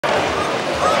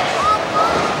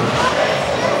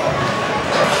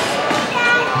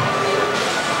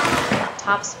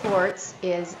Top Sports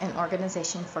is an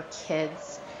organization for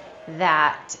kids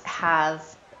that have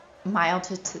mild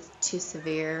to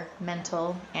severe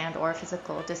mental and or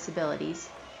physical disabilities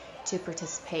to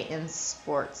participate in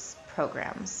sports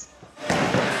programs.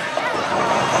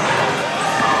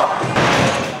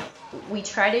 We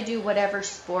try to do whatever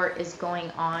sport is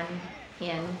going on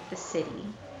in the city.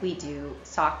 We do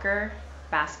soccer,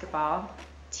 basketball,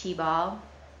 t-ball,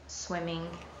 swimming,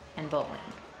 and bowling.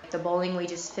 The bowling we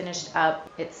just finished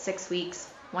up, it's 6 weeks,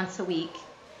 once a week,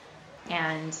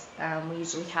 and we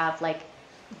usually have like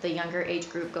the younger age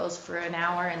group goes for an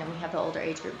hour, and then we have the older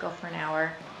age group go for an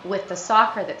hour. With the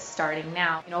soccer that's starting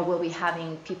now, we'll be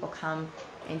having people come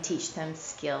and teach them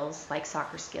skills, like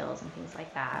soccer skills and things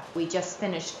like that. We just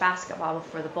finished basketball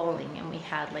before the bowling, and we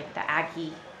had like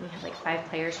 5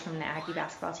 players from the Aggie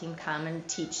basketball team come and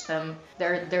teach them.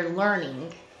 They're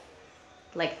learning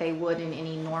like they would in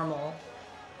any normal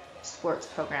sports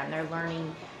program. They're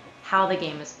learning how the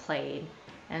game is played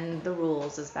and the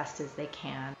rules as best as they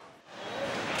can.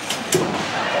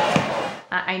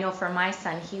 I know for my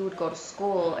son, he would go to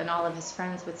school and all of his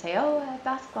friends would say, "Oh, I have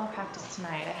basketball practice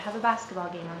tonight. I have a basketball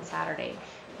game on Saturday."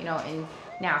 And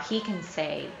now he can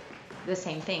say the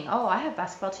same thing. "Oh, I have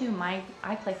basketball too.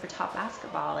 I play for Top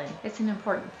Basketball," and it's an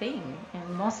important thing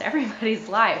in most everybody's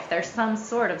life. There's some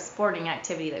sort of sporting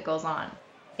activity that goes on.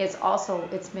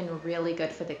 It's been really good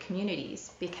for the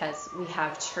communities because we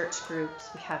have church groups,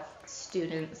 we have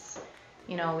students,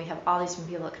 we have all these different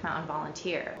people that come out and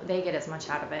volunteer. They get as much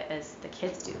out of it as the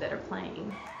kids do that are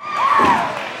playing.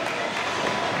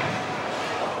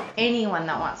 Anyone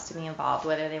that wants to be involved,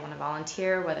 whether they want to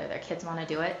volunteer, whether their kids want to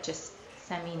do it, just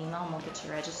send me an email and we'll get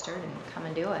you registered and come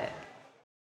and do it.